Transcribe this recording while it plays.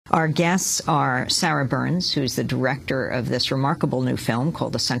Our guests are Sarah Burns, who's the director of this remarkable new film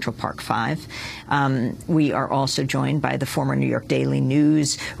called The Central Park Five. We are also joined by the former New York Daily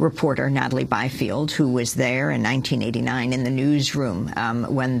News reporter Natalie Byfield, who was there in 1989 in the newsroom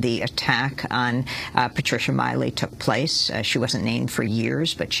when the attack on Patricia Miley took place. She wasn't named for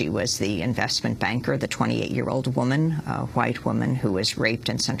years, but she was the investment banker, the 28-year-old woman, a white woman who was raped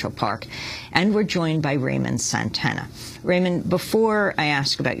in Central Park. And we're joined by Raymond Santana. Raymond, before I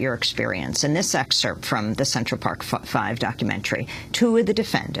ask about your experience, in this excerpt from the Central Park Five documentary, two of the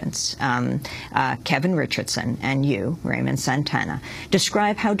defendants, Kevin Richardson and you, Raymond Santana,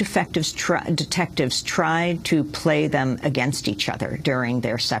 describe how detectives tried to play them against each other during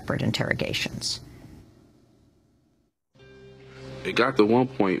their separate interrogations. It got to one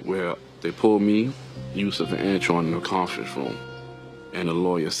point where they pulled me, Yusuf, and Antron in the conference room, and the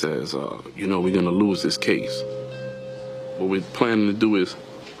lawyer says, you know, we're going to lose this case. What we're planning to do is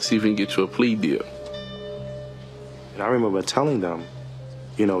see if we can get you a plea deal. And I remember telling them,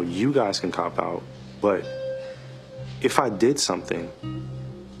 you know, you guys can cop out, but if I did something,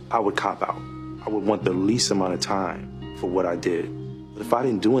 I would cop out. I would want the least amount of time for what I did. But if I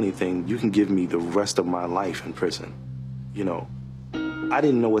didn't do anything, you can give me the rest of my life in prison. You know, I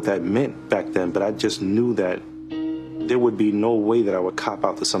didn't know what that meant back then, but I just knew that there would be no way that I would cop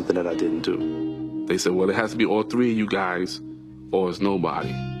out to something that I didn't do. They said, well, it has to be all three of you guys or it's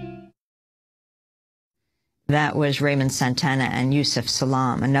nobody. That was Raymond Santana and Yusuf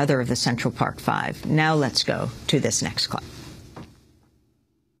Salam, another of the Central Park Five. Now let's go to this next clip.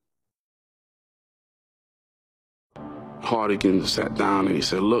 Hardigan sat down and he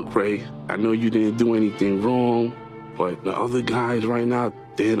said, look, Ray, I know you didn't do anything wrong, but the other guys right now,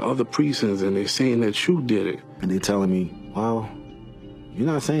 they're in other precincts and they're saying that you did it. And they're telling me, well, you're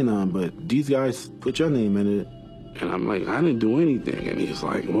not saying nothing, but these guys put your name in it. And I'm like, I didn't do anything. And he's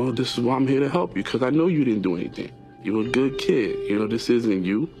like, well, this is why I'm here to help you, because I know you didn't do anything. You're a good kid. You know, this isn't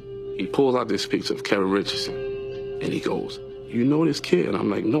you. He pulls out this picture of Kevin Richardson, and he goes, you know this kid? And I'm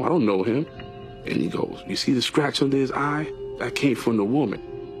like, no, I don't know him. And he goes, you see the scratch under his eye? That came from the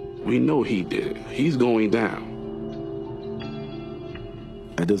woman. We know he did it. He's going down.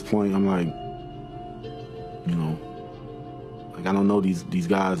 At this point, I'm like, you know, like I don't know these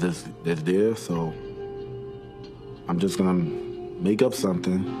guys that's there, so I'm just gonna make up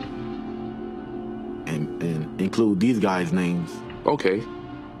something and include these guys' names. Okay,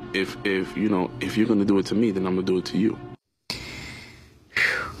 if you know, if you're gonna do it to me, then I'm gonna do it to you.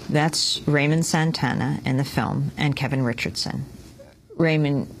 That's Raymond Santana in the film and Kevin Richardson.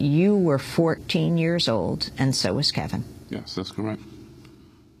 Raymond, you were 14 years old, and so was Kevin. Yes, that's correct.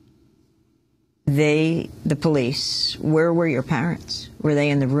 The police, where were your parents? Were they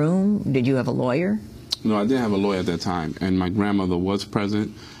in the room? Did you have a lawyer? No, I didn't have a lawyer at that time, and my grandmother was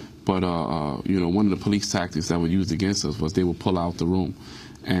present, but, you know, one of the police tactics that were used against us was they would pull out the room,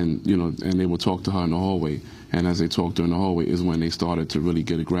 and, you know, and they would talk to her in the hallway, and as they talked to her in the hallway is when they started to really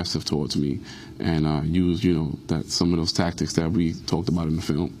get aggressive towards me and use, you know, that some of those tactics that we talked about in the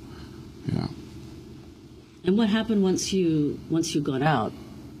film, yeah. And what happened once you got out?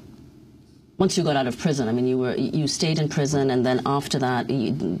 Once you got out of prison, I mean, you stayed in prison, and then after that,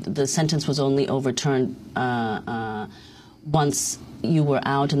 the sentence was only overturned once you were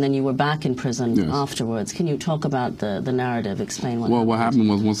out, and then you were back in prison afterwards. Can you talk about the narrative? Explain what happened. Well, what happened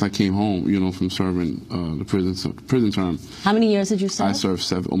was once I came home, you know, from serving the prison term. How many years did you serve? I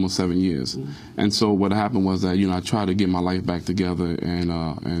served almost 7 years. Mm-hmm. And so what happened was that, you know, I tried to get my life back together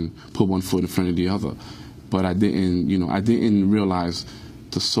and put one foot in front of the other. But I didn't, you know, I didn't realize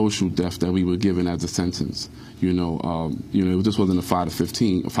the social death that we were given as a sentence. You know, this wasn't a 5 to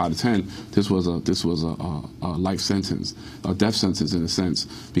 15 or 5 to 10. This was a life sentence, a death sentence in a sense,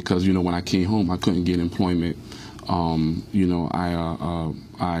 because, you know, when I came home, I couldn't get employment. You know,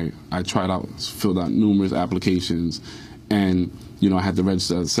 I tried out, filled out numerous applications, and, you know, I had to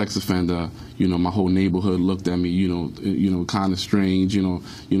register as a sex offender. You know, my whole neighborhood looked at me, you know, kind of strange. You know,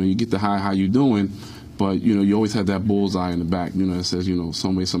 you get the hi, how you doing? But, you know, you always had that bullseye in the back, you know, that says, you know,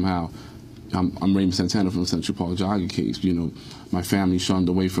 some way, somehow, I'm Raymond Santana from the Central Park jogging case. You know, my family shunned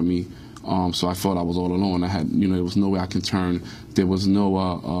away from me, so I thought I was all alone. I had, you know, there was no way I could turn. There was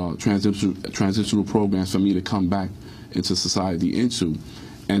no transitional programs for me to come back into society into,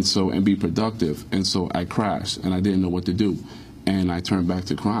 and be productive. And so I crashed, and I didn't know what to do, and I turned back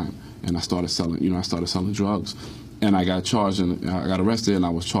to crime, and I started selling. You know, I started selling drugs. And I got charged, and I got arrested, and I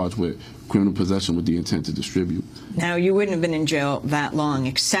was charged with criminal possession with the intent to distribute. Now, you wouldn't have been in jail that long,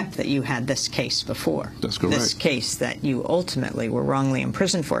 except that you had this case before. That's correct. This case that you ultimately were wrongly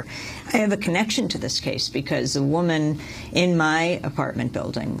imprisoned for. I have a connection to this case because the woman in my apartment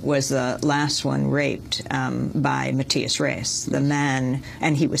building was the last one raped by Matias Reyes, the man,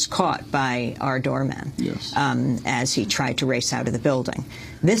 and he was caught by our doorman as he tried to race out of the building.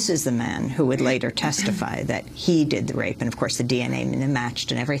 This is the man who would later testify that he did the rape, and of course the DNA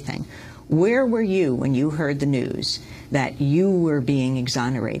matched and everything. Where were you when you heard the news that you were being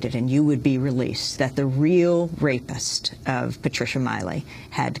exonerated and you would be released, that the real rapist of Patricia Miley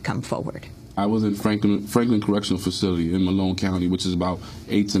had come forward? I was in Franklin Correctional Facility in Malone County, which is about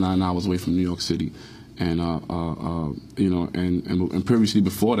 8 to 9 hours away from New York City. And, you know, and previously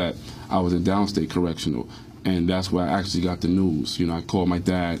before that, I was in Downstate Correctional. And that's where I actually got the news. You know, I called my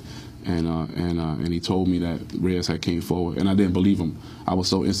dad, and he told me that Reyes had came forward, and I didn't believe him. I was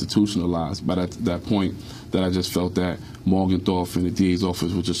so institutionalized by that point that I just felt that Morgenthau and the DA's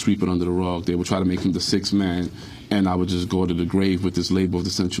office would just sweep it under the rug. They would try to make him the sixth man, and I would just go to the grave with this label of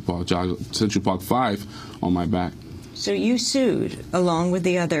the Central Park 5 on my back. So you sued along with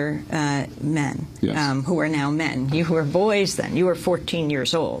the other men who are now men. You were boys then. You were 14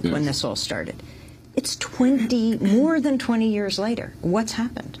 years old when this all started. It's more than 20 years later. What's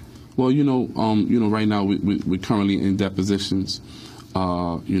happened? Well, you know, right now we're currently in depositions,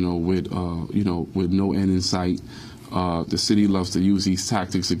 you know, with no end in sight. The city loves to use these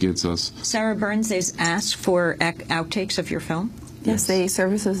tactics against us. Sarah Burns has asked for outtakes of your film? Yes, they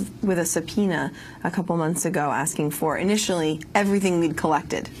served us with a subpoena a couple months ago asking for, initially, everything we'd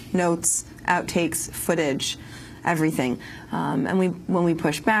collected. Notes, outtakes, footage, everything. And when we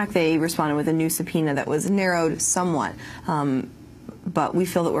pushed back, they responded with a new subpoena that was narrowed somewhat. But we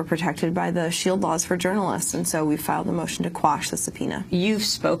feel that we're protected by the shield laws for journalists, and so we filed a motion to quash the subpoena. You've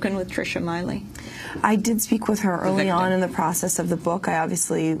spoken with Tricia Miley? I did speak with her early on in the process of the book. I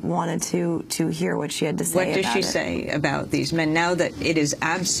obviously wanted to hear what she had to say about it. What did she say about these men, now that it is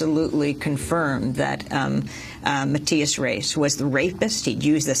absolutely confirmed that Matias Reyes was the rapist? He'd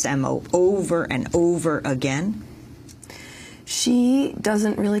used this MO over and over again? She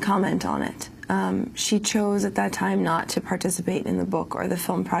doesn't really comment on it. She chose at that time not to participate in the book or the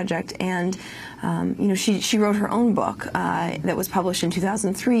film project, and you know, she wrote her own book that was published in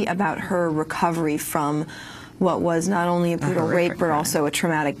 2003 about her recovery from what was not only a brutal rape but also a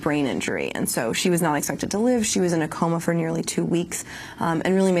traumatic brain injury. And so she was not expected to live. She was in a coma for nearly 2 weeks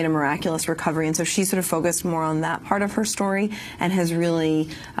and really made a miraculous recovery. And so she sort of focused more on that part of her story and has really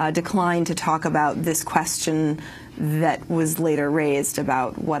declined to talk about this question that was later raised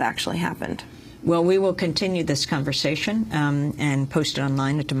about what actually happened. Well, we will continue this conversation and post it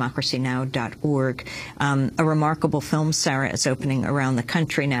online at democracynow.org. A remarkable film, Sarah, is opening around the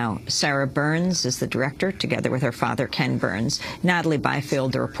country now. Sarah Burns is the director, together with her father, Ken Burns. Natalie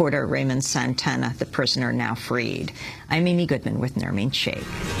Byfield, the reporter, Raymond Santana, the prisoner now freed. I'm Amy Goodman with Nermeen Sheikh.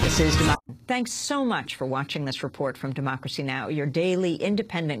 This is Democracy. Thanks so much for watching this report from Democracy Now!, your daily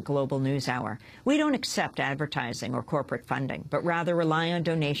independent global news hour. We don't accept advertising or corporate funding, but rather rely on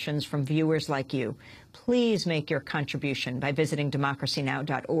donations from viewers like you. Please make your contribution by visiting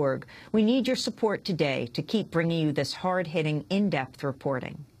democracynow.org. We need your support today to keep bringing you this hard-hitting, in-depth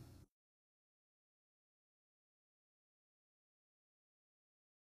reporting.